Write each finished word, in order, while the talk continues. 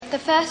The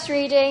first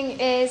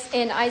reading is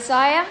in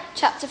Isaiah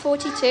chapter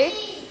 42,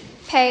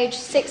 page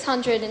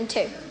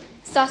 602,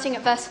 starting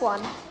at verse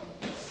 1.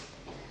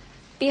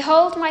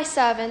 Behold my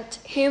servant,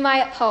 whom I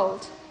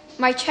uphold,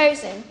 my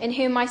chosen, in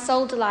whom my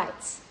soul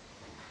delights.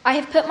 I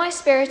have put my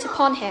spirit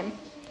upon him.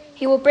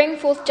 He will bring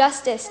forth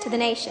justice to the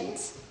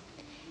nations.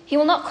 He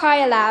will not cry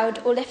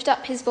aloud or lift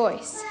up his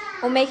voice,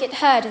 or make it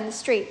heard in the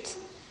street.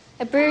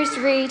 A bruised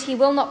reed he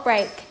will not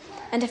break,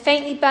 and a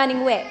faintly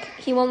burning wick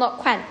he will not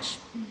quench.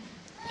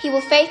 He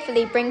will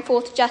faithfully bring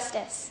forth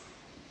justice.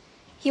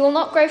 He will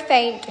not grow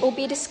faint or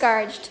be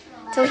discouraged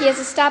till he has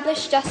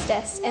established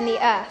justice in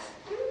the earth,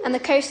 and the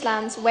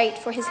coastlands wait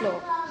for his law.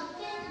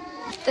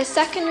 The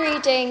second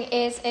reading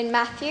is in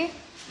Matthew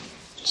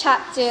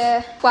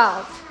chapter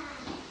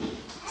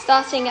 12,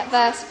 starting at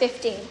verse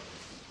 15,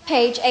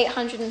 page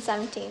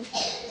 817.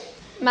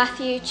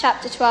 Matthew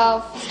chapter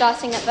 12,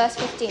 starting at verse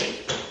 15.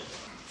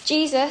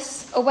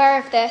 Jesus, aware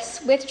of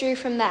this, withdrew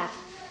from there,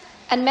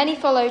 and many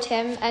followed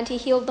him, and he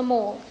healed them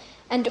all,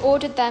 and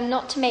ordered them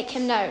not to make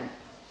him known.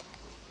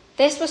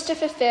 This was to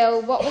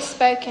fulfill what was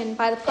spoken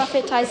by the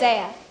prophet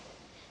Isaiah.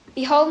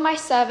 Behold my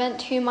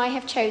servant whom I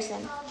have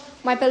chosen,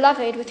 my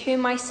beloved with whom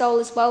my soul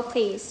is well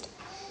pleased.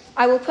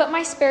 I will put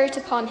my spirit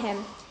upon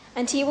him,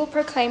 and he will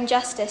proclaim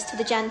justice to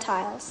the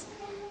Gentiles.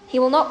 He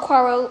will not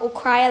quarrel or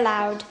cry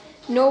aloud,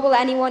 nor will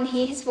anyone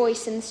hear his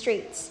voice in the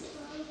streets.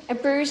 A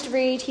bruised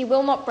reed he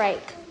will not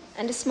break,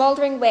 and a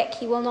smouldering wick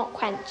he will not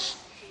quench,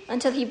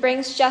 until he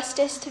brings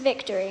justice to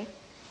victory,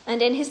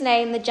 and in his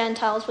name the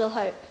Gentiles will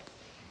hope.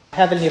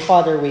 Heavenly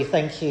Father, we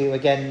thank you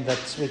again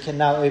that we can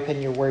now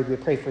open your word. We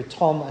pray for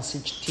Tom as he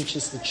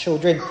teaches the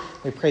children.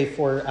 We pray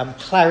for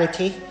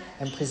clarity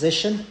and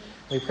precision.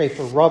 We pray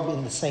for Rob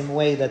in the same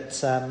way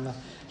that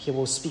he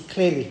will speak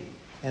clearly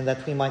and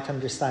that we might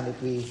understand it.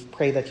 We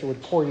pray that you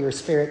would pour your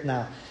spirit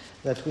now,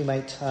 that we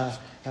might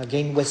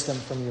gain wisdom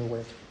from your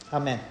word.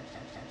 Amen.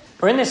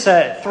 We're in this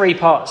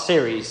three-part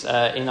series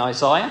in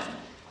Isaiah.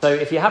 So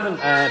if you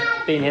haven't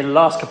been here the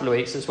last couple of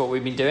weeks, that's what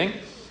we've been doing.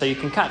 So you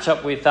can catch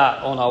up with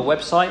that on our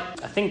website.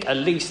 I think at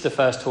least the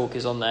first talk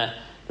is on there.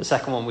 The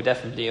second one we're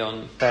definitely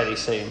on fairly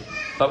soon.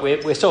 But we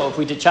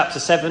did chapter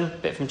 7, a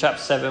bit from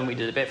chapter 7, we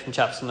did a bit from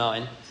chapter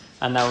 9,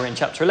 and now we're in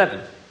chapter 11.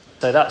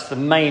 So that's the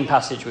main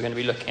passage we're going to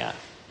be looking at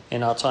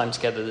in our time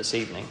together this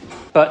evening.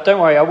 But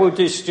don't worry, I will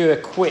just do a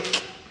quick,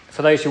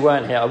 for those who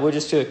weren't here, I will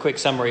just do a quick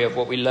summary of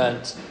what we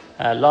learnt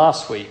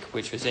last week,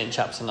 which was in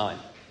chapter 9.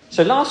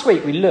 So last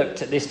week we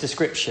looked at this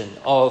description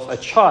of a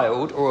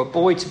child or a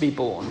boy to be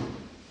born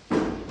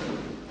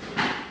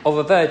of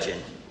a virgin,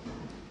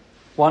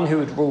 one who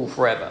would rule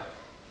forever.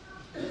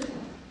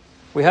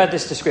 We heard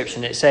this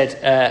description. It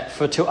said,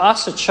 for to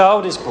us a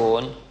child is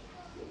born,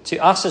 to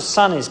us a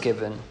son is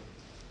given,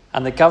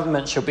 and the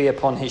government shall be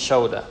upon his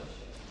shoulder,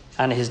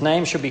 and his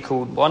name shall be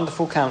called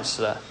Wonderful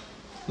Counselor,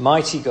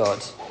 Mighty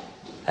God,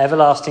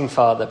 Everlasting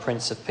Father,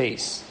 Prince of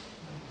Peace.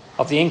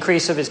 Of the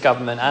increase of his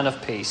government and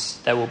of peace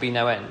there will be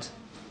no end.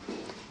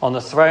 On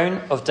the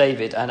throne of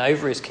David and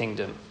over his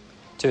kingdom,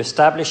 to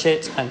establish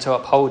it and to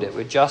uphold it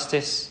with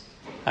justice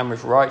and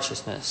with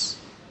righteousness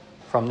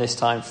from this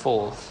time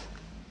forth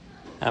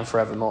and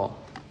forevermore.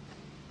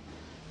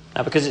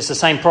 Now, because it's the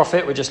same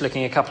prophet, we're just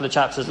looking a couple of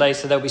chapters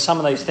later, there'll be some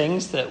of those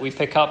things that we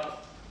pick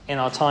up in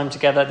our time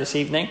together this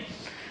evening.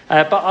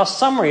 But our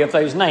summary of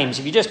those names,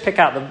 if you just pick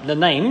out the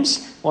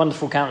names,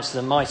 Wonderful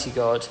Counselor, Mighty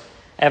God,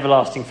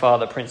 Everlasting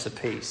Father, Prince of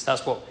Peace,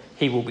 that's what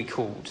he will be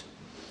called.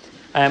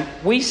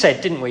 We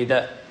said, didn't we,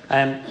 that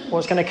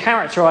what's going to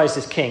characterise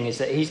this king is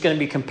that he's going to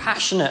be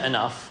compassionate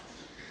enough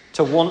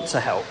to want to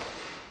help,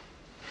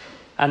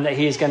 and that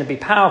he is going to be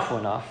powerful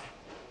enough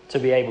to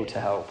be able to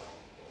help.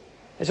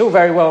 It's all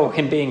very well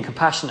him being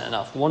compassionate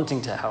enough,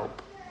 wanting to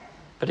help,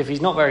 but if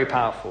he's not very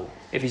powerful,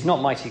 if he's not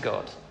mighty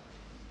God,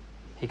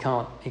 he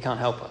can't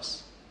help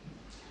us.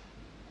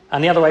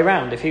 And the other way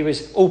round, if he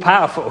was all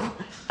powerful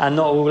and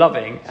not all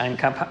loving and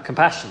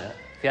compassionate,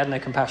 if he had no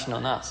compassion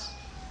on us,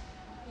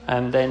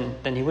 then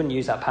he wouldn't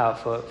use that power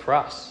for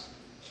us.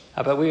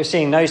 But we were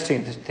seeing those two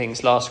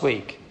things last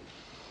week.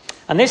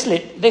 And this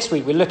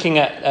week we're looking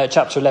at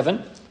chapter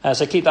 11,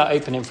 so keep that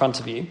open in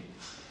front of you.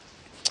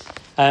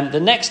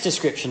 The next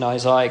description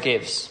Isaiah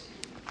gives,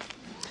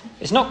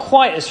 it's not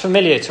quite as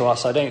familiar to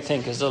us, I don't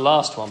think, as the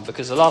last one,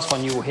 because the last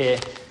one you will hear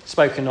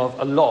spoken of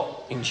a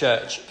lot in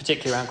church,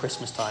 particularly around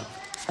Christmas time.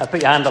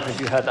 Put your hand up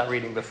if you heard that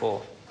reading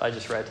before I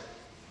just read.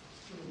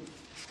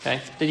 Okay,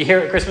 did you hear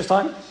it at Christmas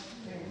time?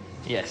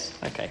 Yes.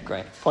 Okay,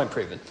 great. Point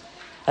proven.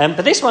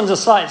 But this one's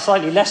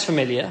slightly less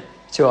familiar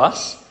to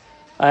us,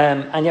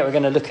 and yet we're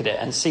going to look at it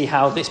and see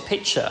how this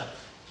picture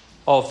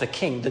of the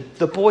king,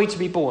 the boy to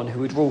be born who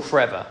would rule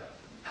forever,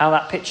 how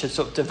that picture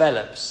sort of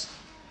develops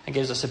and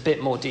gives us a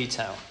bit more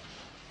detail.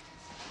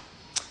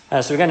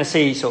 So we're going to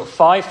see sort of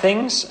 5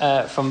 things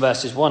from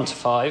verses 1 to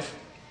 5,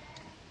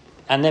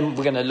 and then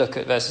we're going to look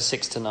at verses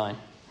 6 to 9,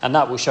 and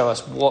that will show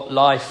us what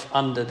life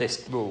under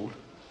this rule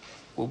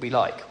will be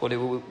like, what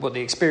the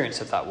experience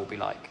of that will be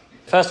like.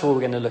 First of all, we're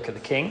going to look at the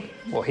king,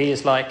 what he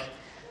is like,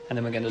 and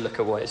then we're going to look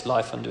at what his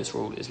life under his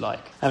rule is like.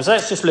 So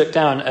let's just look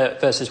down at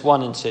verses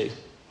 1 and 2.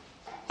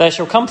 There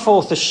shall come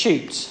forth a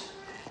shoot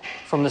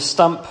from the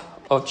stump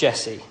of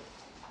Jesse,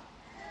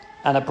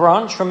 and a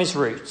branch from his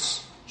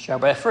roots shall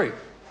bear fruit,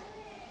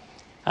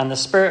 and the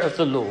Spirit of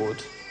the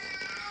Lord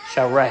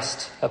shall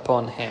rest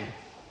upon him.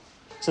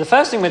 So the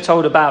first thing we're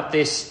told about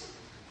this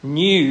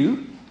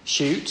new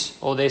shoot,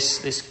 or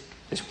this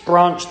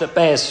branch that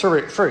bears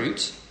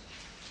fruit,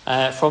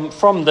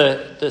 from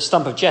the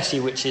stump of Jesse,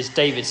 which is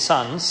David's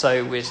son,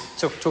 so we're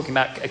talking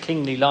about a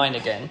kingly line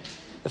again.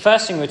 The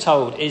first thing we're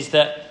told is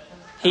that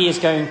he is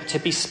going to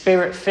be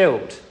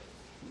Spirit-filled.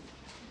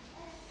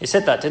 It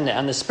said that, didn't it?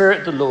 And the Spirit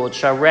of the Lord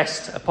shall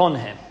rest upon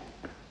him.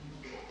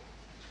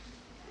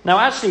 Now,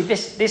 actually,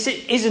 this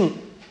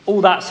isn't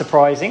all that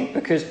surprising,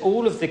 because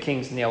all of the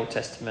kings in the Old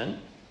Testament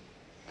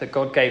that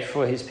God gave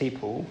for his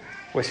people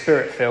were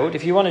Spirit-filled.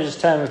 If you want to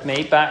just turn with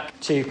me back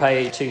to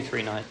page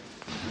 239.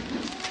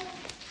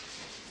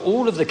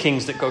 All of the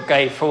kings that God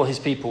gave for his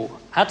people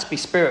had to be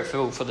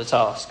Spirit-filled for the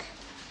task.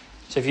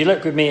 So if you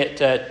look with me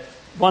at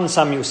 1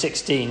 Samuel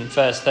 16,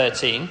 verse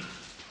 13.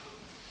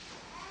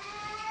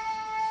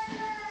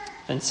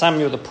 And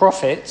Samuel the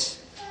prophet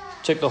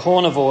took the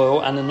horn of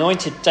oil and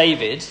anointed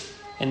David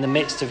in the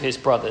midst of his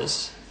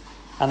brothers.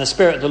 And the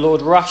Spirit of the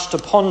Lord rushed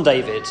upon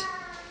David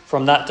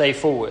from that day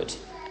forward.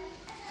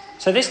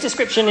 So this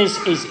description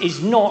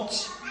is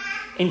not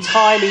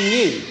entirely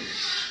new.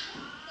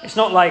 It's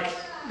not like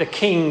the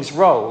king's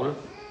role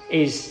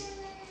is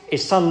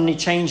suddenly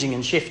changing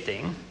and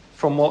shifting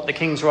from what the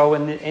king's role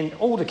in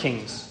all the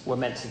kings were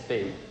meant to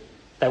be.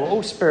 They were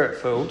all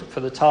Spirit-filled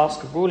for the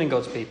task of ruling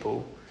God's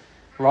people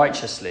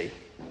righteously.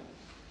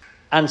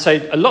 And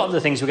so a lot of the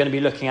things we're going to be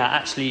looking at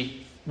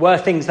actually were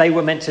things they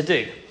were meant to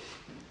do.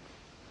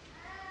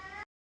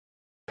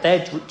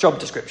 Their job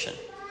description,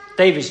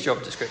 David's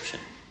job description.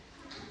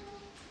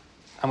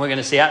 And we're going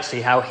to see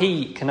actually how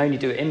he can only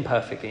do it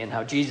imperfectly and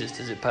how Jesus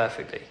does it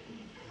perfectly.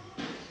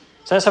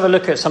 So let's have a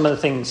look at some of the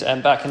things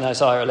back in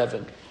Isaiah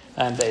 11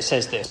 that it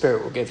says the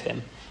Spirit will give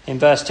him. In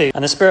verse 2,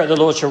 and the Spirit of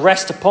the Lord shall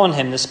rest upon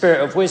him, the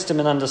Spirit of wisdom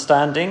and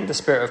understanding, the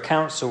Spirit of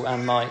counsel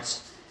and might,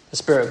 the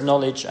Spirit of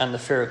knowledge and the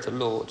fear of the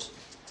Lord.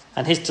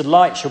 And his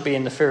delight shall be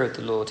in the fear of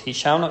the Lord. He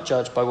shall not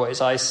judge by what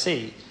his eyes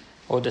see,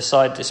 or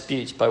decide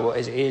disputes by what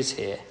his ears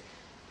hear.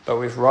 But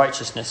with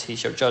righteousness he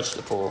shall judge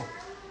the poor,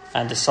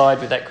 and decide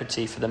with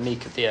equity for the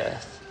meek of the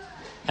earth.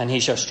 And he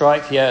shall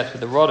strike the earth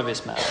with the rod of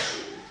his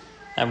mouth,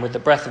 and with the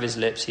breath of his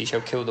lips he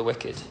shall kill the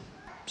wicked.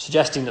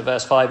 Suggesting that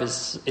verse 5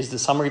 is the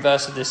summary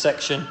verse of this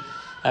section.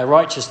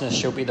 Righteousness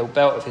shall be the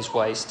belt of his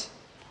waist,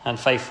 and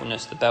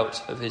faithfulness the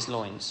belt of his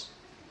loins.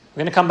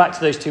 We're going to come back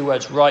to those two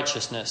words,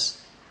 righteousness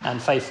and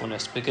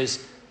faithfulness,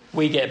 because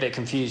we get a bit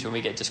confused when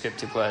we get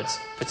descriptive words,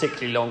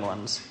 particularly long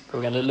ones. But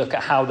we're going to look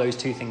at how those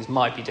two things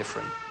might be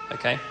different,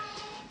 okay?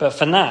 But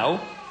for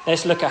now,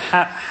 let's look at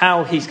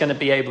how he's going to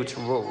be able to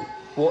rule,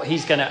 what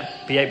he's going to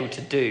be able to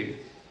do.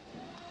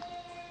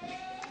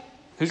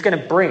 Who's going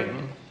to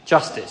bring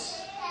justice?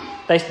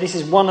 This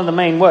is one of the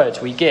main words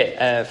we get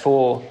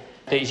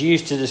that is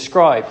used to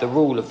describe the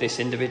rule of this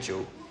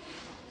individual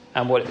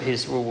and what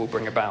his rule will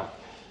bring about.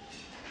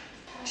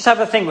 Just have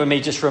a think with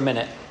me just for a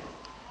minute.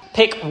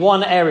 Pick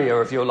one area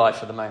of your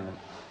life at the moment.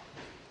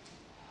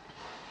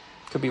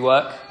 Could be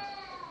work.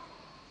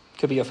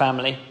 Could be your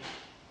family.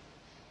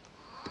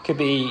 Could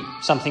be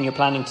something you're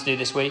planning to do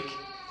this week.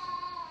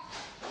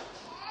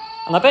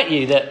 And I bet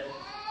you that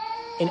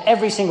in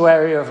every single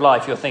area of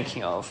life you're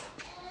thinking of,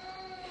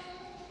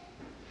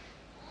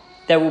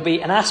 there will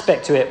be an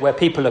aspect to it where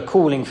people are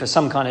calling for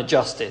some kind of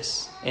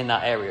justice in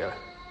that area.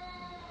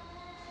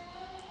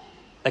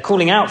 They're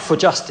calling out for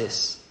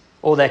justice,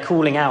 or they're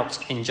calling out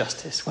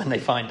injustice when they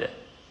find it.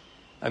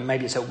 And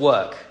maybe it's at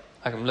work.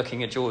 I'm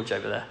looking at George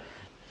over there.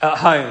 At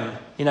home,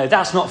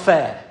 that's not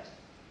fair.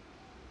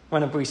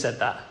 When have we said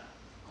that?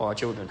 Or our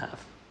children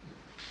have.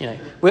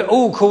 We're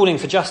all calling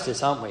for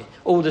justice, aren't we?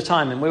 All the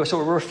time. And we're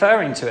sort of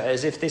referring to it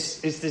as if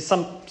this is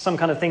some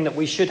kind of thing that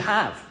we should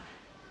have.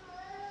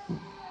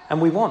 And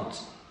we want.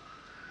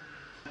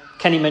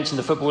 Kenny mentioned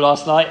the football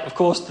last night. Of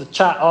course, the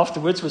chat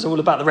afterwards was all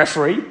about the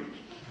referee.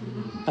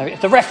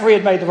 If the referee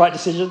had made the right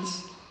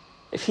decisions,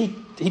 if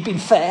he'd been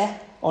fair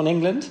on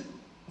England,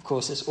 of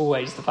course, it's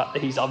always the fact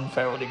that he's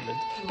unfair on England.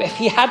 But if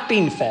he had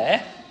been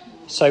fair,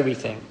 so we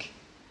think,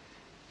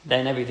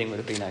 then everything would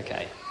have been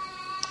okay.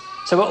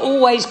 So we're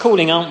always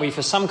calling, aren't we,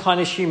 for some kind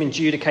of human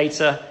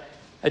adjudicator,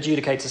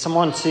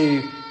 someone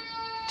to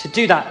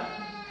do that.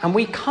 And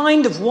we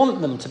kind of want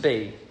them to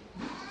be.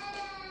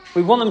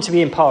 We want them to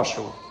be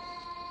impartial,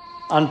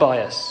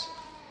 unbiased,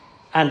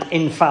 and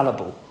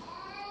infallible.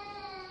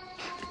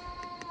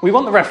 We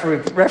want the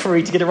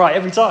referee to get it right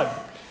every time.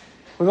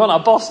 We want our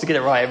boss to get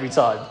it right every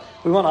time.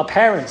 We want our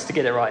parents to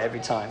get it right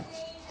every time.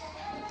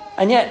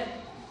 And yet,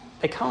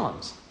 they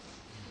can't.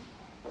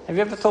 Have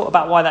you ever thought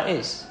about why that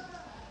is?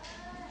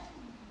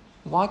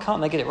 Why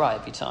can't they get it right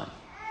every time?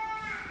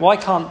 Why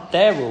can't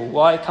their rule,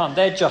 why can't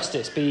their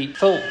justice be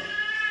full,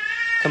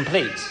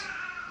 complete?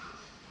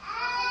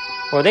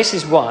 Well, this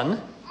is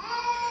one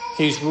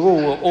whose rule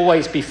will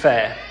always be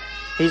fair.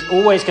 He's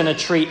always going to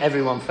treat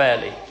everyone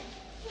fairly.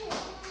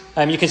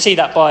 You can see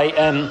that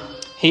by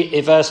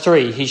Verse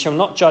 3, he shall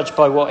not judge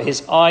by what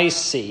his eyes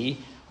see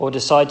or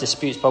decide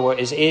disputes by what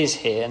his ears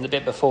hear. And the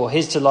bit before,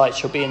 his delight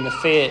shall be in the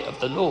fear of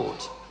the Lord.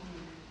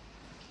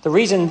 The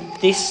reason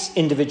this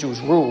individual's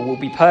rule will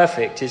be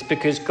perfect is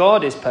because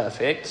God is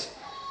perfect,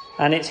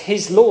 and it's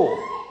his law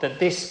that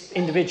this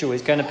individual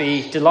is going to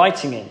be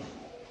delighting in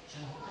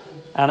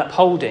and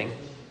upholding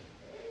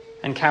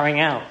and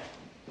carrying out.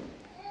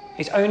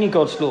 It's only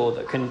God's law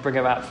that can bring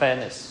about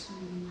fairness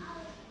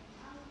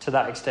to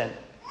that extent.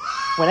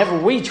 Whenever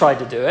we try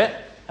to do it,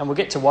 and we'll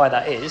get to why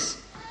that is,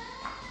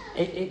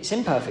 it's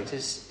imperfect,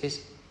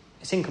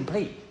 it's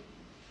incomplete.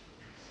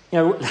 You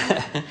know,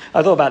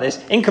 I thought about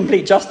this.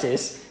 Incomplete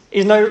justice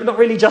is not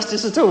really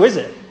justice at all, is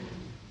it?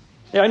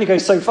 It only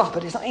goes so far,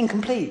 but it's not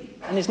incomplete,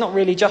 and it's not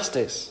really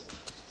justice.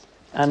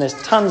 And there's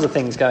tons of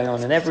things going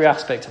on in every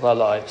aspect of our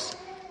lives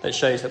that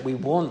shows that we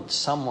want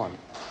someone.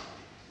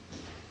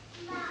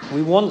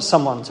 We want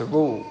someone to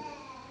rule.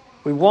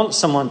 We want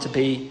someone to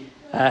be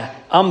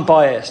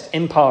unbiased,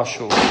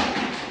 impartial,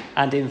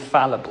 and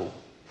infallible,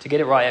 to get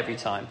it right every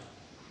time,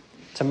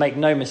 to make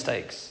no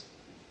mistakes.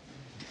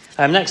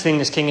 Next thing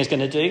this king is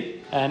going to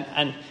do,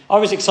 and I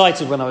was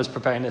excited when I was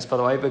preparing this, by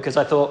the way, because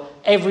I thought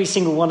every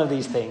single one of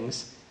these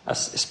things are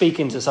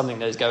speaking to something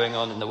that is going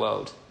on in the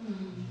world.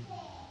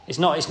 It's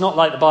not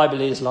like the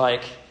Bible is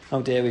like,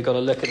 oh dear, we've got to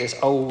look at this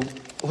old...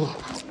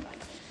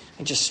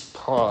 it's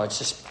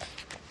just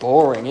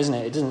boring, isn't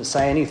it? It doesn't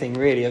say anything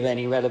really of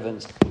any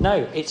relevance.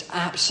 No, it's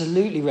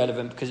absolutely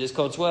relevant because it's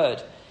God's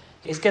word.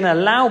 It's going to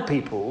allow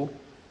people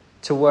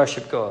to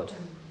worship God.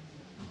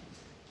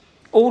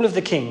 All of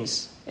the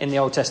kings in the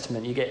Old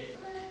Testament, you get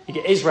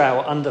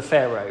Israel under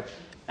Pharaoh,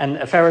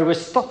 and Pharaoh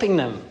was stopping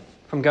them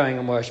from going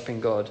and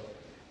worshipping God.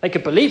 They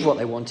could believe what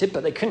they wanted,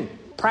 but they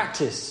couldn't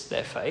practice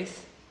their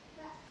faith.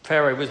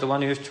 Pharaoh was the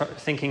one who was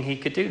thinking he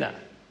could do that.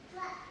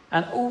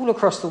 And all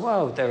across the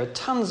world, there are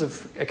tons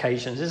of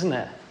occasions, isn't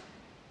there?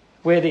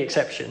 We're the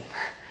exception,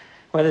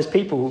 where there's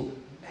people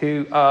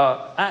who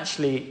are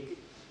actually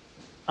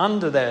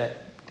under their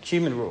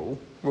human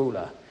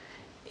ruler.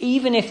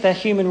 Even if their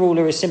human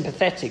ruler is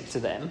sympathetic to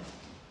them,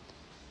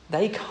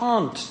 they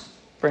can't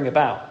bring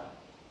about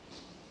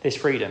this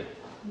freedom.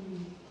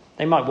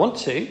 They might want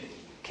to.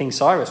 King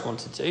Cyrus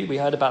wanted to. We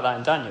heard about that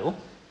in Daniel.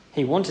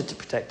 He wanted to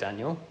protect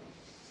Daniel,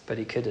 but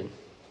he couldn't.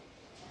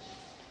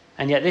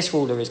 And yet this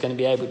ruler is going to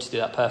be able to do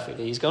that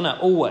perfectly. He's going to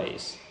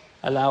always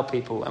allow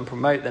people and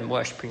promote them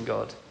worshipping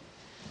God.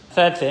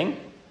 Third thing,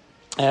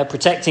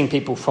 protecting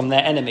people from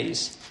their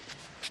enemies.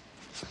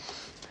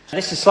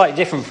 This is slightly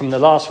different from the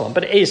last one,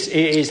 but it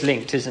is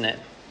linked, isn't it?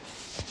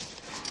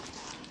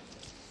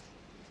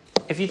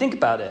 If you think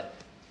about it,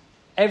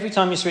 every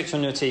time you switch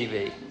on your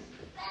TV,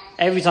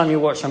 every time you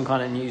watch some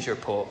kind of news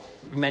report,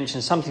 it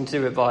mentions something to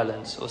do with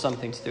violence or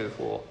something to do with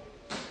war.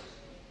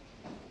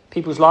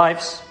 People's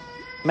lives,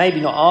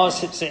 maybe not ours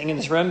sitting in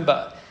this room,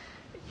 but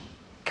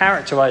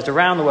characterised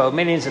around the world,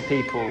 millions of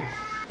people,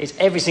 it's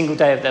every single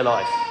day of their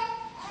life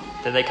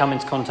that they come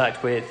into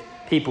contact with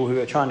people who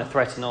are trying to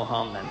threaten or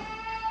harm them.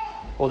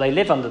 Or they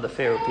live under the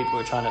fear of people who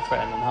are trying to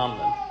threaten and harm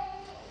them.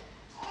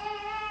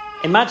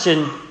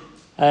 Imagine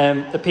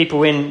the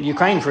people in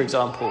Ukraine, for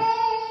example,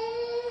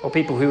 or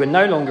people who are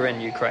no longer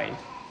in Ukraine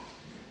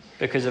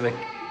because of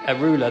a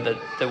ruler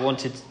that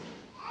wanted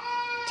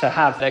to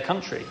have their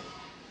country,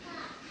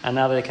 and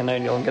now they can no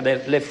longer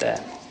live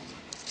there.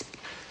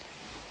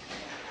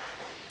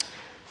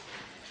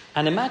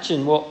 And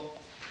imagine what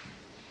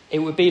it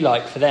would be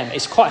like for them.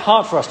 It's quite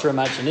hard for us to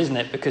imagine, isn't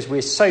it? Because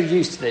we're so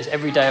used to this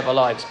every day of our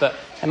lives. But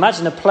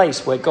imagine a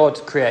place where God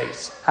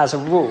creates, has a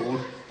rule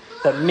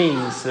that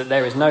means that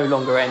there is no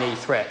longer any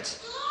threat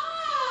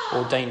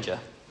or danger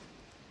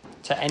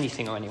to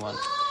anything or anyone.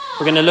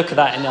 We're going to look at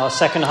that in our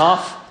second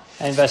half,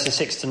 in verses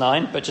 6 to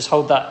 9, but just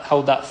hold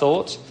that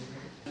thought.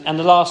 And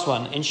the last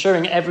one,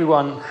 ensuring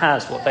everyone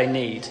has what they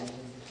need.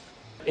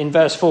 In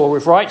verse 4,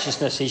 with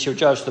righteousness he shall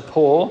judge the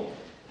poor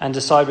and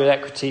decide with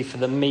equity for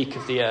the meek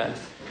of the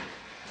earth.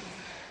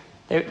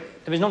 There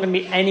is not going to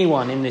be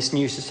anyone in this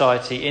new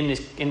society,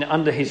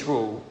 under his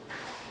rule,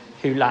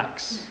 who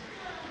lacks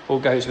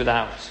or goes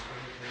without.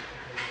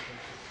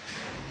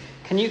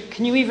 Can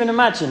you even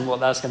imagine what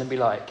that's going to be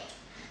like?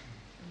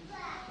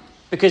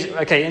 Because,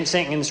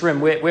 sitting in this room,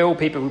 we're all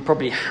people who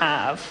probably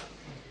have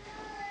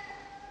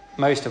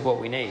most of what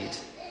we need.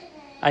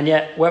 And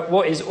yet,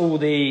 what is all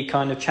the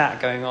kind of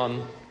chat going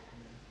on?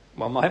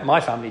 Well,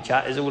 my family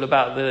chat is all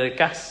about the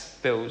gas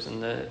bills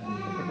and the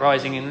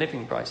rising in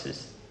living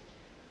prices.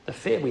 The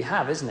fear we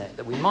have, isn't it?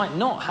 That we might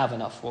not have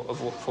enough for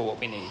what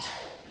we need.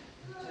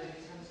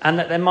 And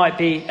that there might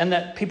be, and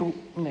that people,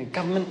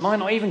 government might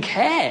not even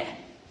care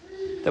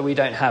that we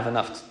don't have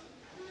enough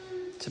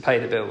to pay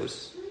the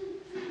bills.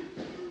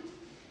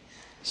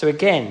 So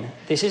again,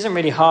 this isn't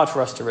really hard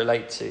for us to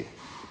relate to.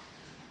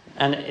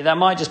 And that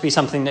might just be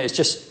something that has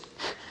just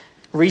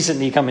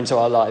recently come into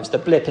our lives, the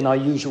blip in our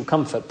usual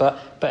comfort. But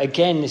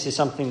again, this is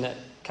something that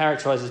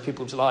characterises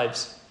people's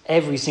lives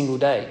every single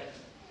day,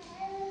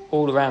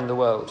 all around the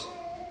world.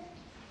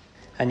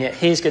 And yet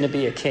here's going to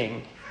be a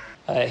king.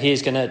 He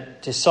is going to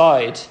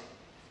decide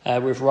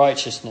with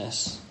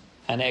righteousness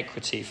and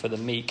equity for the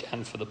meek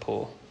and for the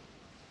poor.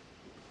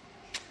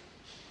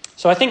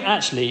 So I think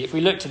actually, if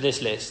we looked at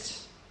this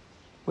list,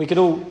 we could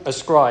all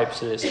ascribe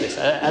to this list.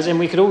 As in,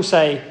 we could all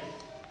say,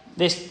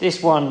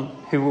 this one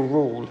who will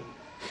rule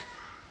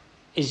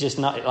is just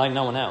not like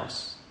no one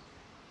else.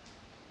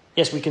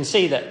 Yes, we can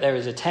see that there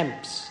is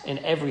attempts in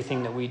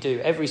everything that we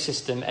do, every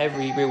system,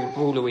 every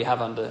ruler we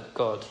have under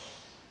God,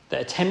 that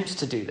attempts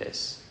to do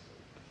this,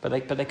 but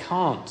they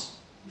can't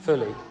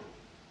fully.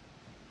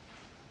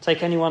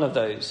 Take any one of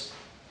those.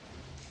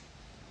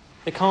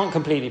 They can't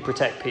completely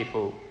protect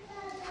people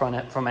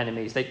from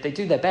enemies. They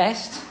do their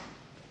best,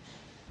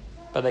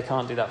 but they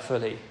can't do that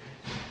fully.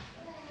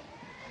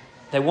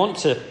 They want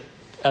to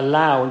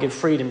allow and give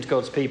freedom to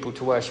God's people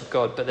to worship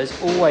God, but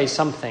there's always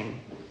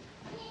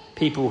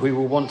people who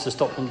will want to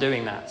stop them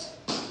doing that,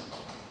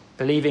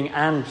 believing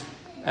and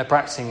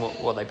practicing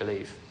what they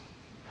believe.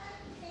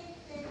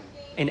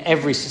 In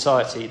every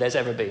society there's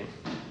ever been.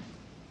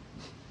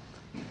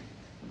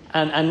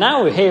 And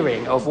now we're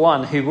hearing of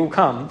one who will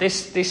come,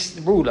 this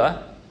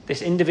ruler,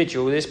 this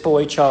individual, this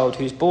boy child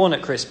who's born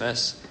at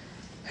Christmas,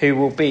 who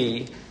will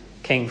be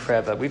king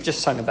forever. We've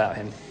just sung about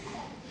him.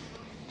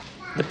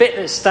 The bit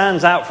that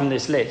stands out from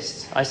this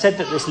list, I said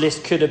that this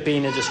list could have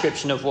been a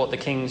description of what the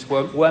kings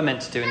were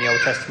meant to do in the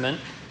Old Testament,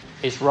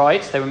 is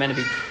right. They were meant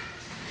to be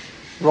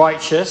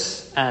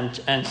righteous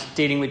and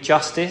dealing with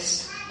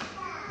justice,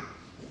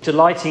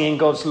 delighting in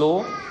God's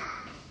law.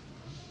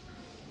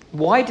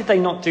 Why did they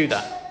not do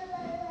that?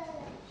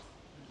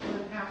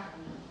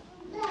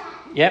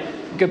 Yep,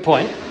 good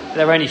point.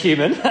 They're only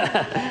human.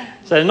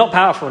 So they're not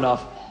powerful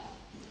enough.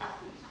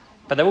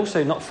 But they're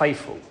also not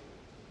faithful.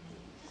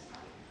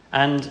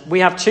 And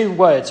we have two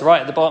words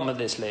right at the bottom of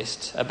this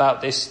list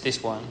about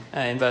this one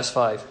in verse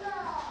 5.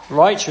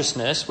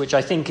 Righteousness, which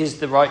I think is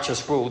the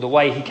righteous rule, the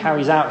way he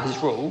carries out his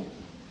rule.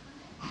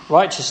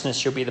 Righteousness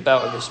shall be the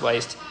belt of his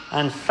waist,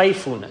 and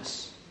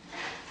faithfulness,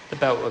 the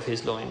belt of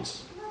his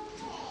loins.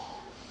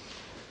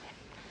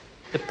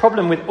 The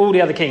problem with all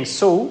the other kings,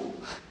 Saul,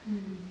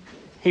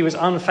 he was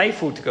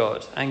unfaithful to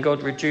God, and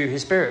God withdrew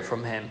his spirit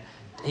from him.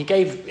 He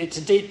gave it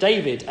to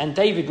David, and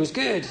David was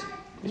good.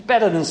 He was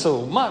better than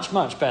Saul, much,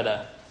 much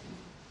better.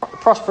 A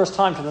prosperous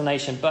time for the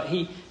nation, but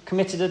he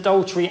committed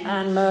adultery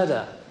and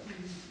murder.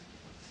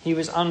 He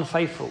was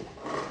unfaithful.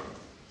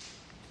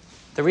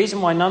 The reason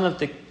why none of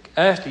the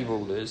earthly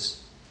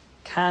rulers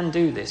can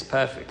do this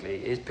perfectly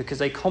is because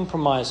they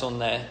compromise on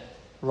their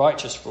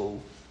righteous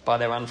rule by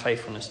their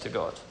unfaithfulness to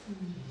God.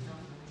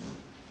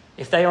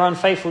 If they are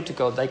unfaithful to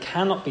God, they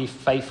cannot be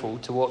faithful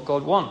to what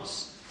God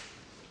wants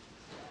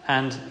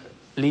and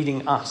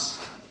leading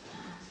us,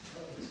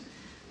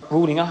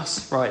 ruling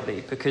us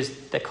rightly, because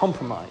they're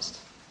compromised.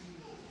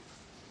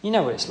 You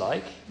know what it's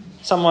like.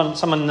 Someone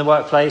in the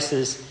workplace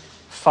has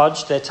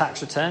fudged their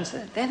tax returns.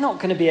 They're not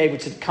going to be able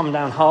to come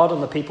down hard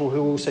on the people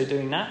who are also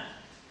doing that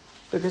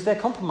because they're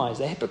compromised,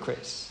 they're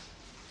hypocrites.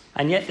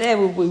 And yet there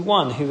will be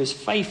one who is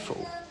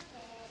faithful.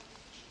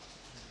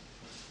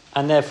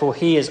 And therefore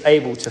he is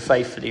able to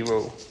faithfully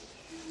rule.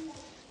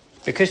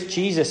 Because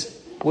Jesus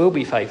will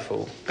be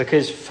faithful,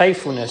 because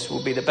faithfulness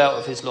will be the belt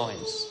of his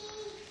loins,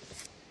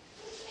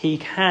 he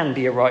can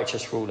be a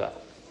righteous ruler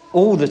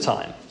all the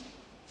time.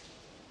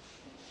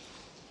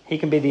 He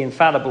can be the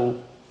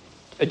infallible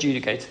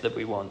adjudicator that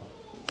we want.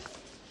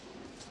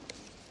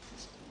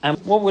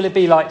 And what will it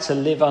be like to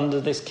live under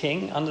this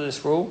king, under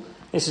this rule?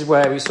 This is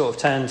where we sort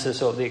of turn to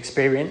sort of the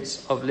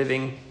experience of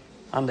living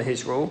under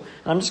his rule.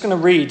 And I'm just going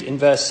to read in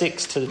verse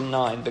 6 to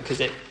 9 because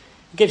it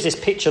gives this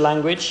picture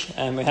language.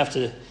 And we have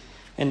to,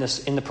 in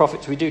the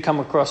prophets, we do come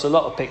across a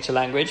lot of picture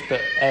language,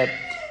 but we're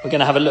going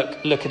to have a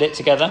look at it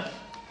together.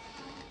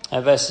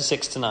 Verses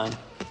 6 to 9.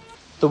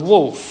 The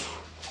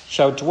wolf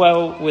shall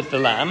dwell with the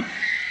lamb,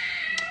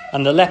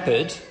 and the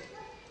leopard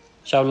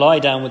shall lie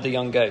down with the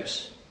young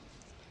goats,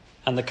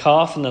 and the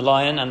calf and the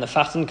lion and the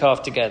fattened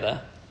calf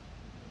together,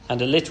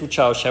 and a little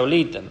child shall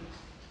lead them.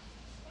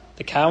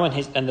 The cow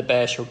and the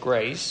bear shall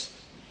graze,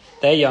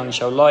 their young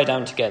shall lie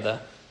down together,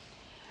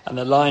 and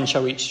the lion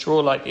shall eat straw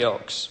like the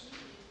ox.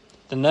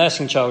 The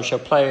nursing child shall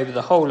play over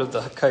the hole of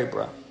the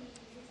cobra,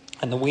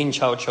 and the weaned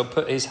child shall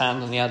put his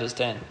hand on the adder's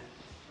den.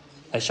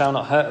 They shall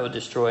not hurt or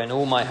destroy in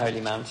all my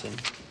holy mountain.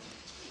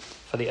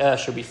 For the earth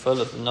shall be full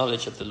of the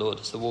knowledge of the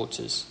Lord as the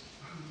waters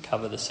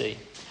cover the sea.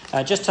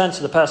 Just turn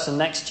to the person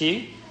next to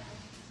you.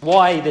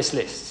 Why this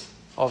list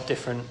of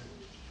different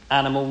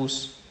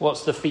animals?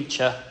 What's the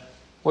feature?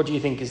 What do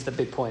you think is the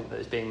big point that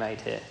is being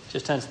made here?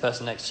 Just turn to the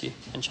person next to you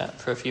and chat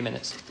for a few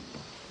minutes.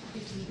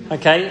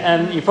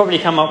 Okay, you probably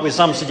come up with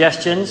some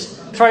suggestions.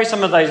 Throw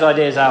some of those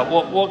ideas out.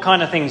 What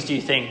kind of things do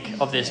you think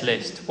of this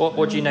list?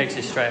 What do you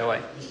notice straight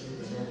away?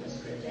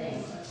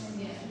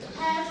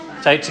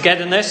 So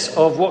togetherness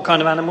of what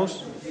kind of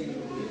animals?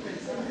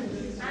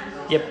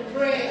 Yep.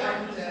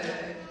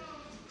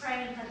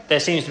 There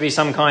seems to be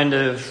some kind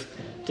of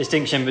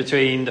distinction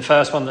between the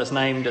first one that's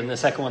named and the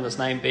second one that's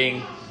named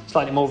being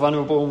slightly more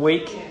vulnerable and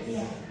weak,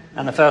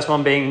 and the first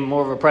one being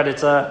more of a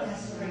predator,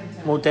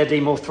 more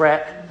deadly, more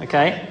threat.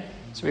 Okay,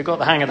 so we've got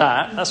the hang of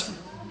that.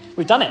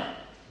 We've done it.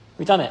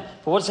 We've done it.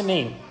 But what does it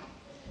mean?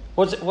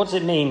 What does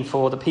it mean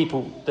for the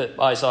people that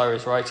Isaiah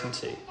is writing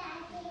to?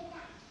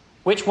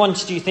 Which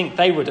ones do you think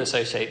they would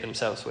associate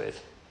themselves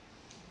with?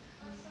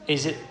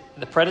 Is it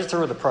the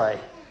predator or the prey?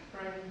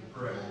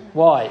 Prey.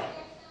 Why?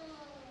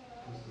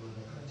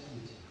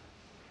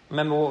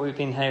 Remember what we've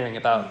been hearing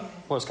about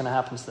what's going to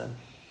happen to them.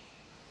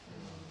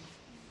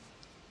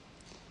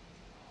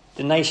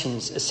 The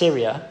nations,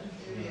 Assyria,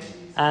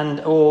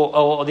 and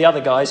or the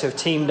other guys who have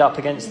teamed up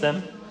against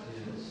them.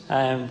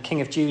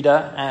 King of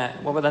Judah,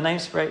 what were their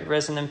names?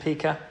 Rezin and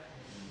Pekah?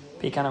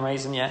 Pecan and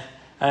Raisin, yeah.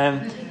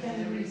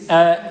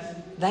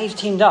 They've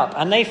teamed up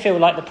and they feel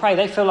like the prey.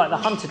 They feel like the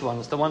hunted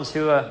ones, the ones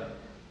who are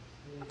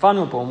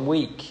vulnerable and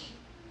weak.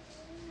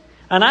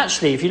 And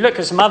actually, if you look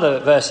at some other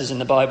verses in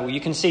the Bible, you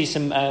can see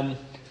some...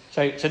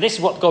 So this is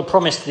what God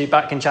promised to do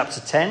back in chapter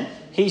 10.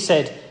 He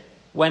said,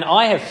 when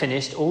I have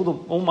finished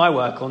all my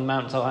work on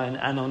Mount Zion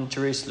and on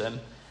Jerusalem,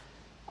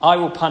 I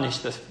will punish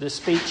the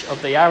speech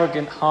of the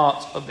arrogant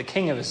heart of the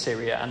king of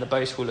Assyria and the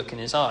boastful look in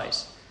his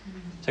eyes.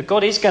 So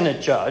God is going to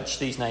judge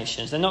these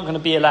nations. They're not going to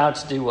be allowed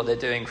to do what they're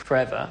doing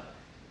forever.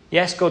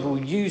 Yes, God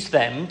will use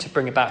them to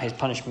bring about his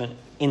punishment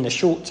in the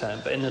short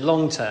term, but in the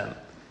long term,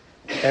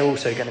 they're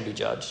also going to be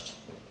judged.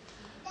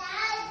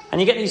 And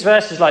you get these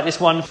verses like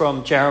this one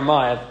from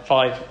Jeremiah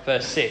 5,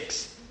 verse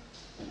 6.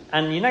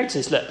 And you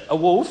notice, look, a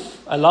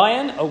wolf, a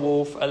lion, a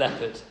wolf, a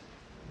leopard.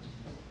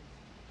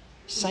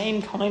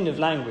 Same kind of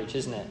language,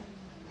 isn't it?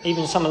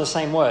 Even some of the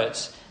same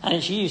words. And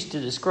it's used to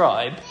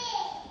describe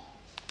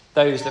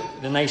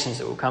the nations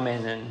that will come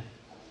in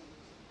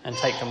and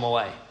take them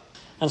away.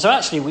 And so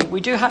actually,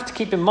 we do have to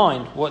keep in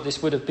mind what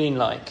this would have been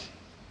like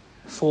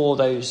for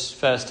those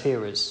first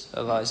hearers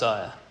of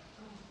Isaiah.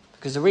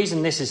 Because the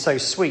reason this is so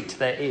sweet to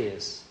their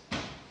ears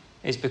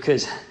is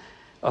because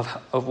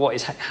of what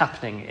is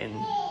happening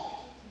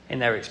in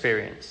their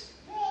experience.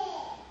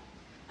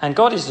 And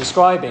God is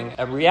describing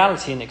a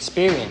reality and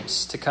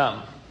experience to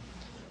come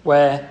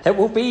where there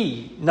will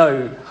be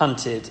no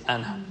hunted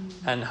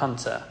and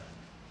hunter.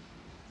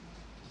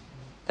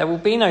 There will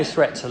be no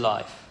threat to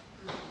life.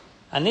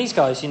 And these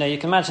guys, you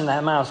can imagine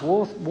their mouths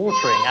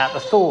watering at the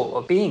thought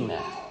of being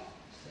there.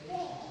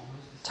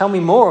 Tell me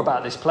more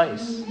about this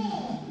place.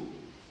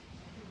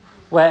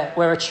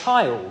 Where a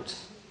child,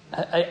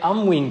 an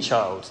unweaned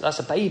child, that's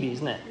a baby,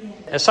 isn't it?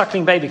 A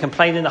suckling baby can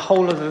play in the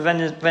hole of a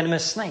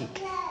venomous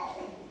snake.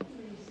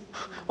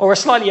 Or a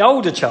slightly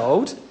older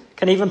child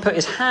can even put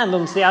his hand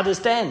onto the adder's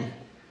den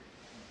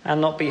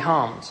and not be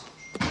harmed.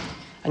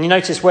 And you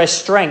notice where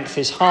strength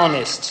is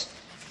harnessed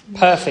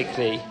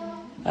perfectly.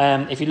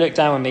 If you look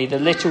down with me, the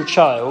little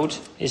child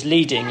is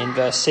leading in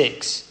verse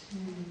 6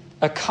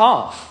 a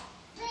calf.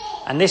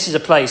 And this is a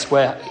place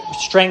where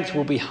strength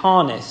will be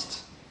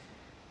harnessed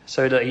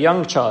so that a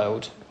young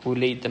child will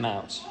lead them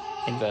out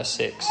in verse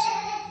 6.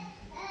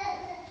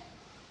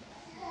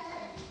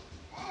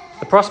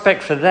 The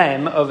prospect for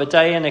them of a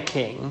day and a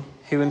king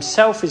who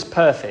himself is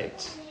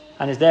perfect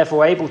and is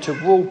therefore able to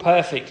rule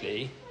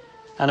perfectly,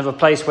 and of a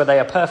place where they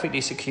are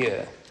perfectly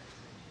secure.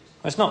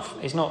 It's not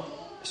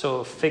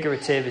sort of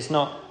figurative, it's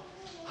not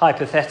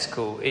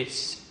hypothetical,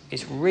 it's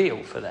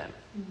real for them.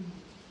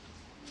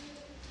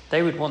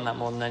 They would want that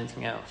more than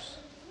anything else.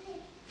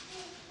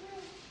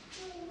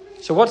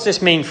 So what does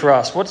this mean for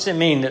us? What does it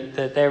mean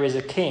that there is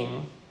a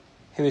king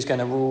who is going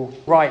to rule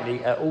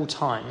rightly at all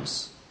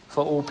times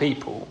for all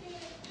people,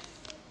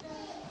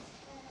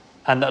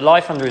 and that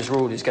life under his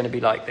rule is going to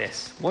be like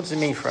this? What does it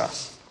mean for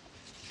us?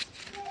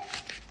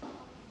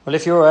 Well,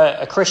 if you're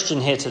a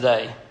Christian here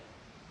today,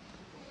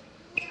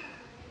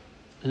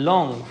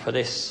 long for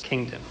this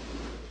kingdom.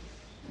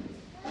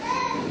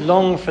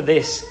 Long for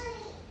this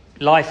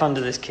life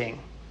under this king.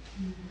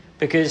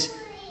 Because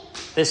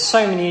there's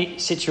so many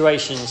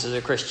situations as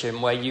a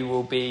Christian where you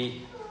will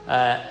be,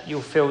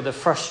 you'll feel the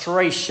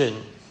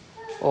frustration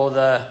or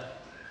the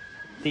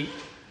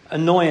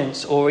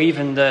annoyance or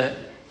even the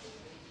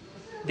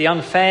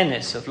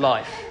unfairness of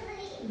life.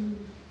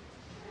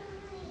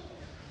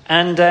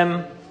 And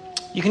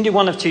you can do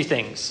one of two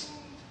things.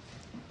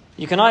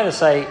 You can either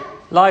say,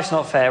 life's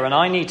not fair and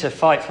I need to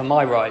fight for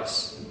my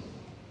rights.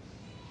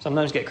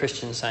 Sometimes get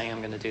Christians saying, I'm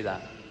going to do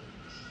that.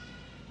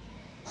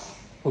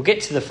 We'll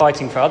get to the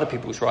fighting for other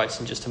people's rights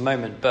in just a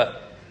moment,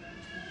 but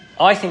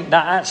I think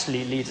that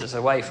actually leads us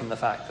away from the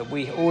fact that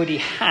we already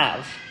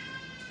have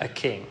a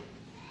king.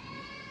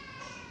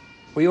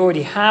 We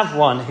already have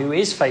one who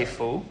is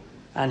faithful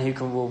and who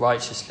can rule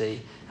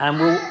righteously and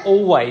will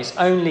always,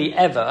 only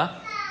ever,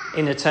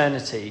 in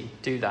eternity,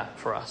 do that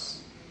for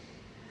us.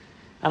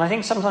 And I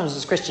think sometimes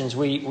as Christians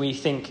we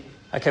think,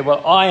 okay,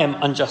 well, I am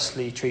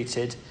unjustly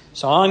treated,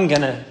 so I'm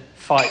going to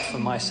fight for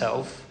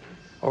myself.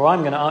 Or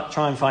I'm going to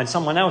try and find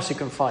someone else who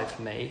can fight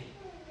for me.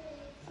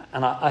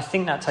 And I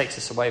think that takes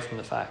us away from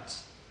the fact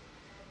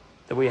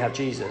that we have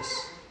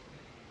Jesus.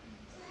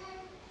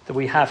 That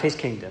we have his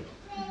kingdom.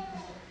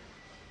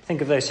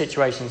 Think of those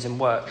situations in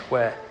work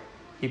where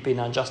you've been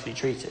unjustly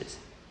treated.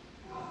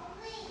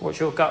 What's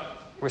your gut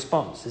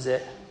response? Is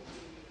it,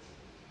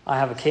 I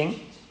have a king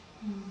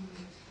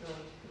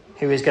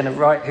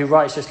who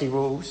righteously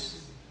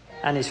rules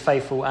and is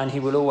faithful, and he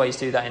will always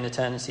do that in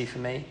eternity for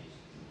me.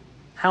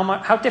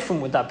 How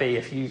different would that be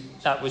if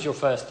that was your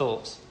first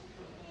thoughts?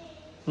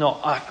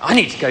 Not, I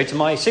need to go to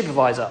my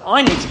supervisor.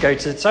 I need to go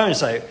to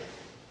so-and-so.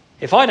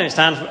 If I don't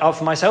stand up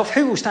for myself,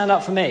 who will stand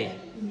up for me?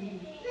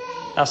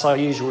 That's our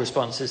usual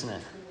response, isn't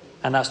it?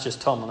 And that's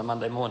just Tom on a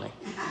Monday morning.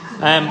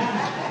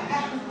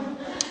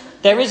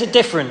 There is a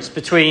difference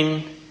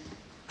between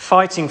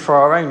fighting for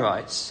our own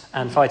rights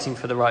and fighting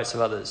for the rights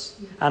of others.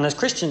 And as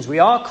Christians, we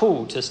are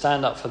called to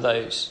stand up for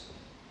those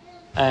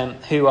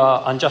who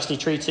are unjustly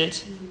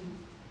treated.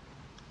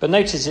 But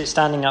notice it's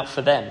standing up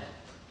for them,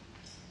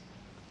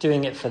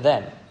 doing it for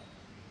them,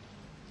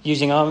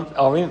 using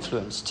our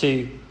influence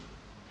to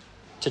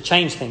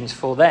change things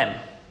for them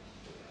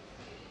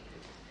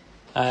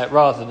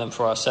rather than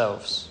for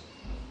ourselves,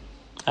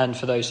 and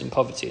for those in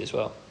poverty as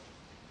well.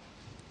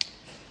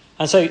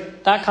 And so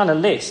that kind of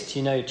list,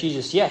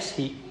 Jesus, yes,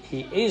 he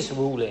is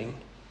ruling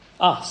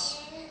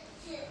us,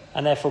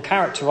 and therefore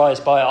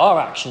characterised by our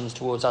actions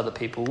towards other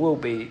people will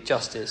be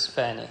justice,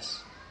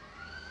 fairness,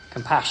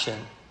 compassion,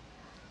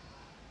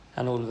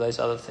 and all of those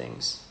other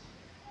things.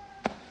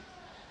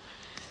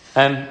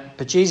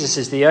 But Jesus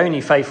is the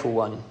only faithful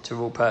one to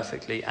rule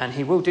perfectly, and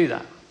he will do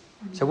that.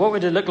 So what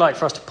would it look like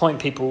for us to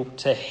point people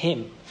to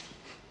him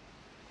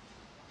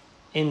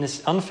in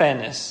this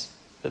unfairness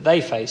that they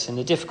face and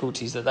the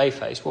difficulties that they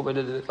face? What would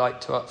it look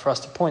like for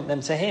us to point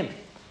them to him?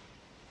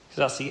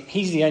 Because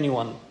he's the only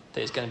one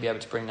that is going to be able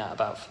to bring that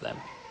about for them.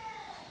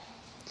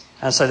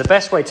 And so the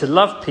best way to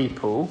love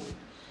people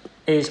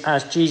is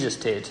as Jesus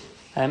did.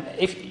 In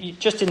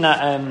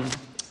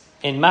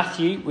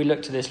Matthew, we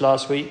looked at this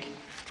last week.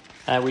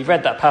 We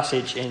read that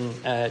passage in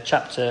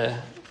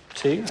chapter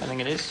 2, I think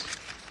it is.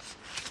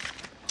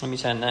 Let me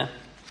turn there.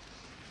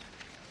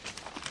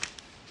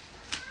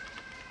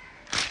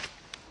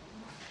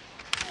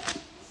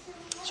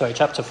 Sorry,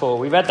 chapter 4.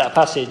 We read that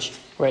passage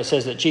where it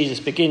says that Jesus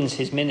begins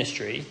his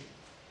ministry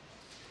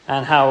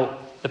and how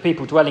the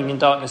people dwelling in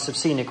darkness have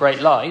seen a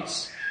great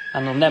light,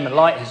 and on them a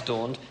light has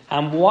dawned.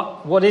 And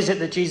what is it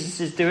that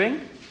Jesus is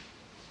doing?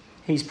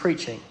 He's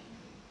preaching.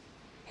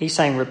 He's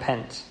saying,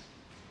 repent,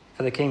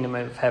 for the kingdom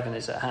of heaven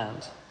is at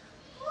hand.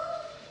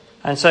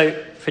 And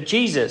so for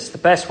Jesus, the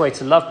best way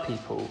to love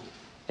people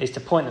is to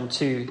point them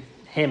to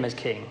him as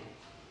king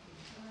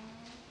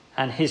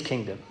and his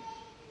kingdom.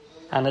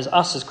 And as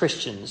us as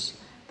Christians,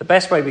 the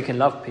best way we can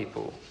love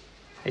people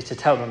is to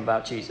tell them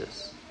about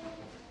Jesus,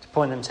 to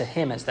point them to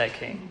him as their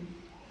king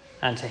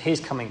and to his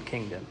coming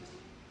kingdom.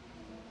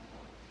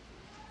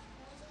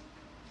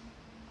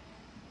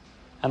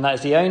 And that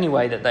is the only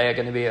way that they are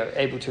going to be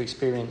able to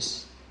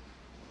experience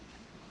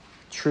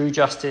true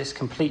justice,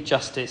 complete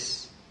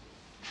justice,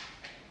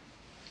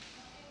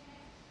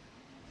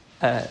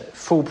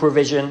 full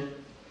provision,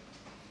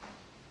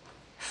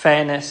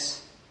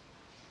 fairness,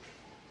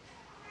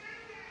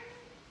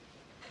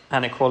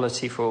 and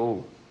equality for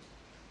all.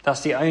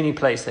 That's the only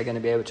place they're going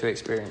to be able to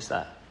experience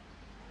that.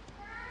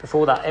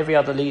 Before that, every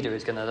other leader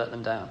is going to let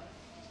them down.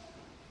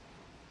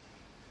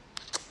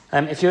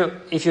 If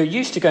you're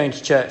used to going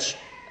to church,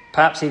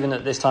 perhaps even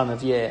at this time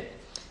of year,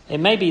 it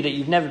may be that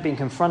you've never been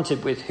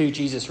confronted with who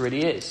Jesus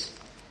really is.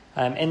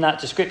 In that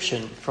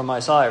description from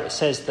Isaiah, it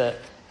says that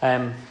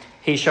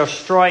he shall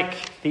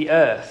strike the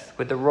earth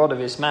with the rod of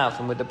his mouth,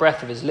 and with the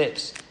breath of his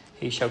lips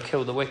he shall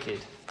kill the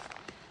wicked.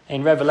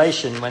 In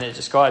Revelation, when it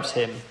describes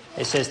him,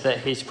 it says that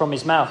from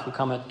his mouth will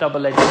come a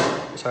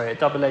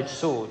double-edged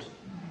sword.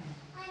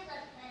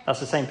 That's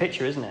the same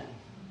picture, isn't it?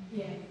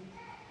 Yeah.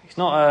 It's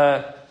not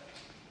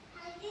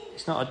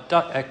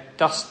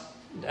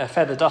a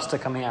feather duster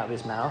coming out of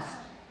his mouth.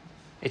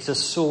 It's a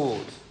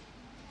sword,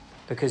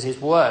 because his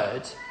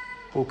word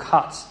will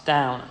cut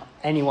down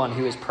anyone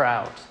who is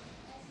proud,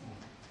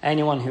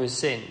 anyone who has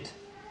sinned.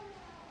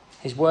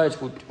 His words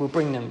will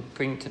bring them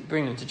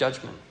to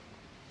judgment.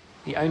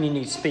 He only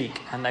needs to speak,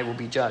 and they will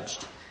be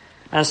judged.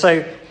 And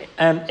so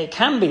it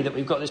can be that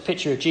we've got this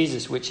picture of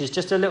Jesus, which is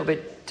just a little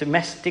bit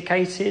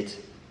domesticated.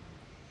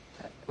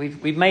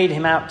 We've made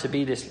him out to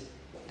be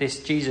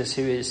this Jesus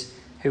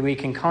who we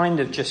can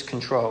kind of just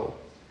control.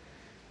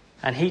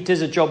 And he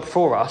does a job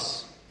for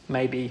us,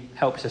 maybe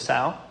helps us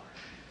out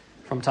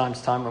from time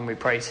to time when we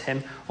pray to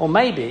him. Or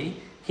maybe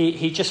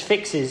he just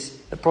fixes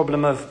the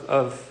problem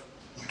of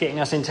getting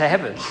us into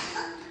heaven.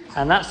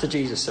 And that's the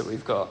Jesus that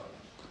we've got.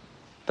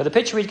 But the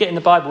picture we get in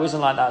the Bible isn't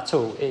like that at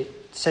all.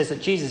 It says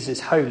that Jesus is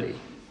holy.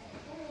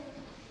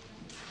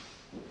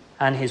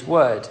 And his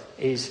word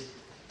is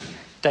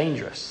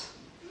dangerous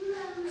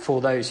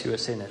for those who are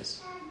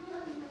sinners.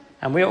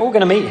 And we're all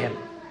going to meet him.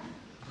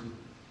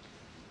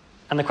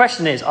 And the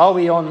question is, are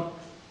we on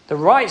the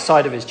right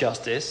side of his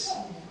justice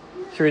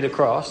through the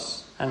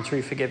cross and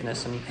through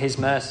forgiveness and his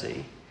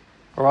mercy?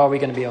 Or are we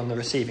going to be on the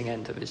receiving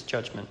end of his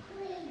judgment?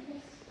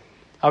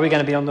 Are we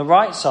going to be on the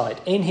right side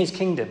in his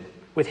kingdom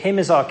with him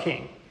as our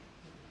king,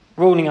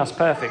 ruling us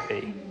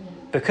perfectly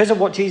because of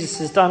what Jesus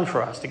has done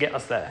for us to get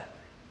us there?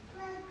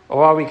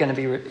 Or are we going to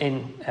be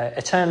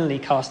eternally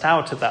cast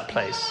out of that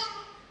place,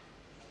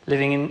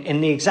 living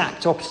in the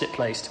exact opposite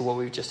place to what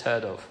we've just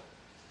heard of.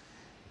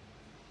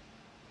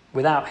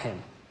 Without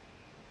him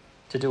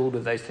to do all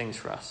of those things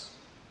for us.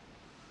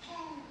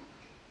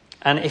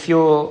 And if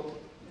you're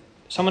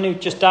someone who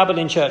just dabbled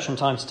in church from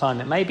time to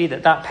time, it may be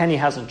that penny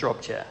hasn't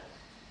dropped yet.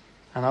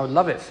 And I would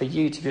love it for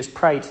you to just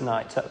pray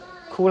tonight, to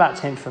call out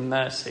to him for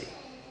mercy,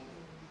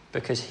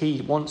 because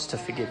he wants to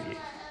forgive you.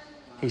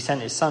 He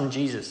sent his son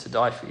Jesus to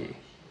die for you,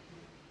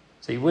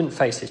 so you wouldn't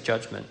face his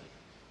judgment,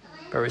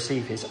 but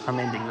receive his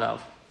unending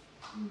love.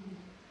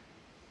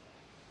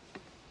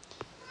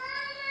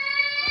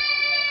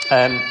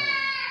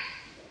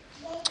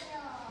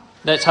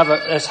 Let's have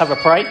a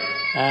pray,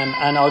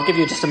 and I'll give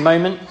you just a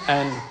moment,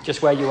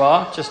 just where you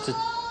are, just to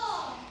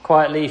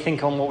quietly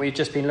think on what we've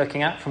just been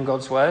looking at from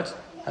God's word.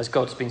 As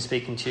God's been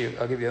speaking to you,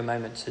 I'll give you a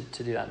moment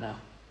to do that now.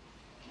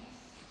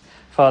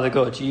 Father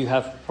God, you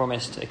have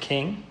promised a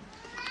king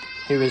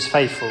who is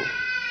faithful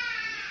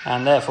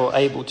and therefore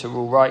able to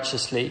rule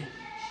righteously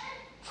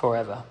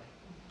forever.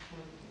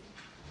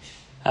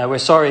 We're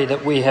sorry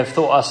that we have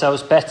thought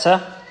ourselves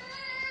better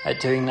at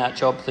doing that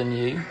job than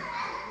you.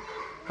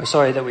 We're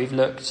sorry that we've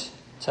looked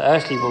to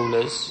earthly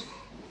rulers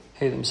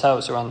who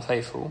themselves are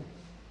unfaithful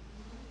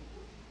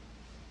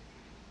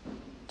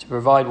to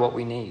provide what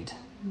we need.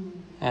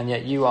 And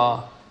yet you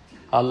are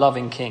our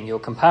loving King. You're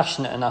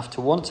compassionate enough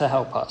to want to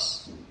help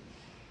us,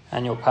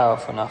 and you're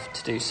powerful enough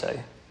to do so.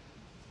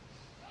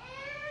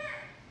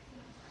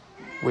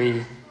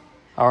 We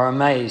are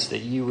amazed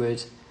that you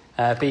would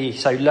be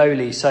so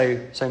lowly,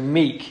 so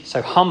meek,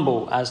 so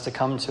humble as to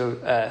come to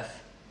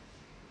earth,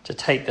 to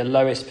take the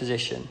lowest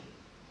position,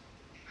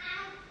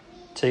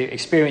 to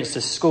experience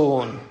the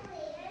scorn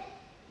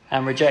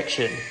and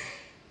rejection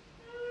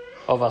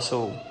of us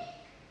all,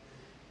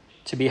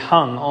 to be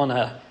hung on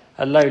a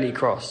lowly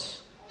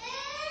cross,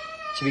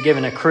 to be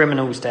given a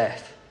criminal's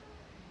death,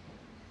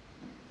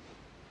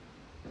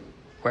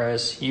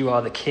 whereas you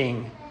are the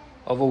King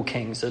of all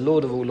kings, the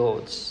Lord of all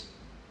lords,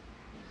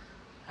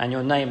 and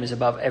your name is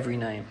above every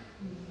name.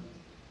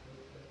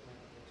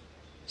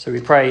 So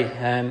we pray,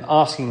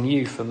 asking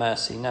you for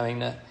mercy, knowing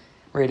that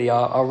really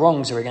our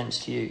wrongs are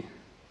against you.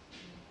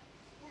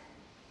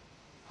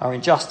 Our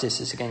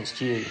injustice is against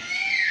you.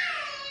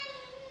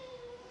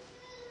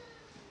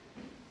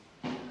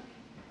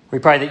 We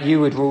pray that you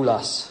would rule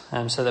us,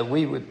 so that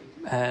we would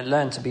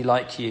learn to be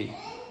like you.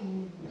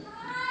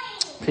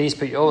 Please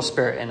put your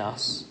spirit in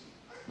us.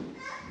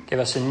 Give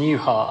us a new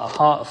heart, a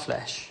heart of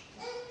flesh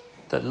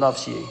that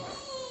loves you.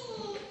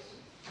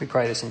 We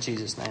pray this in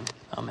Jesus' name.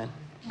 Amen.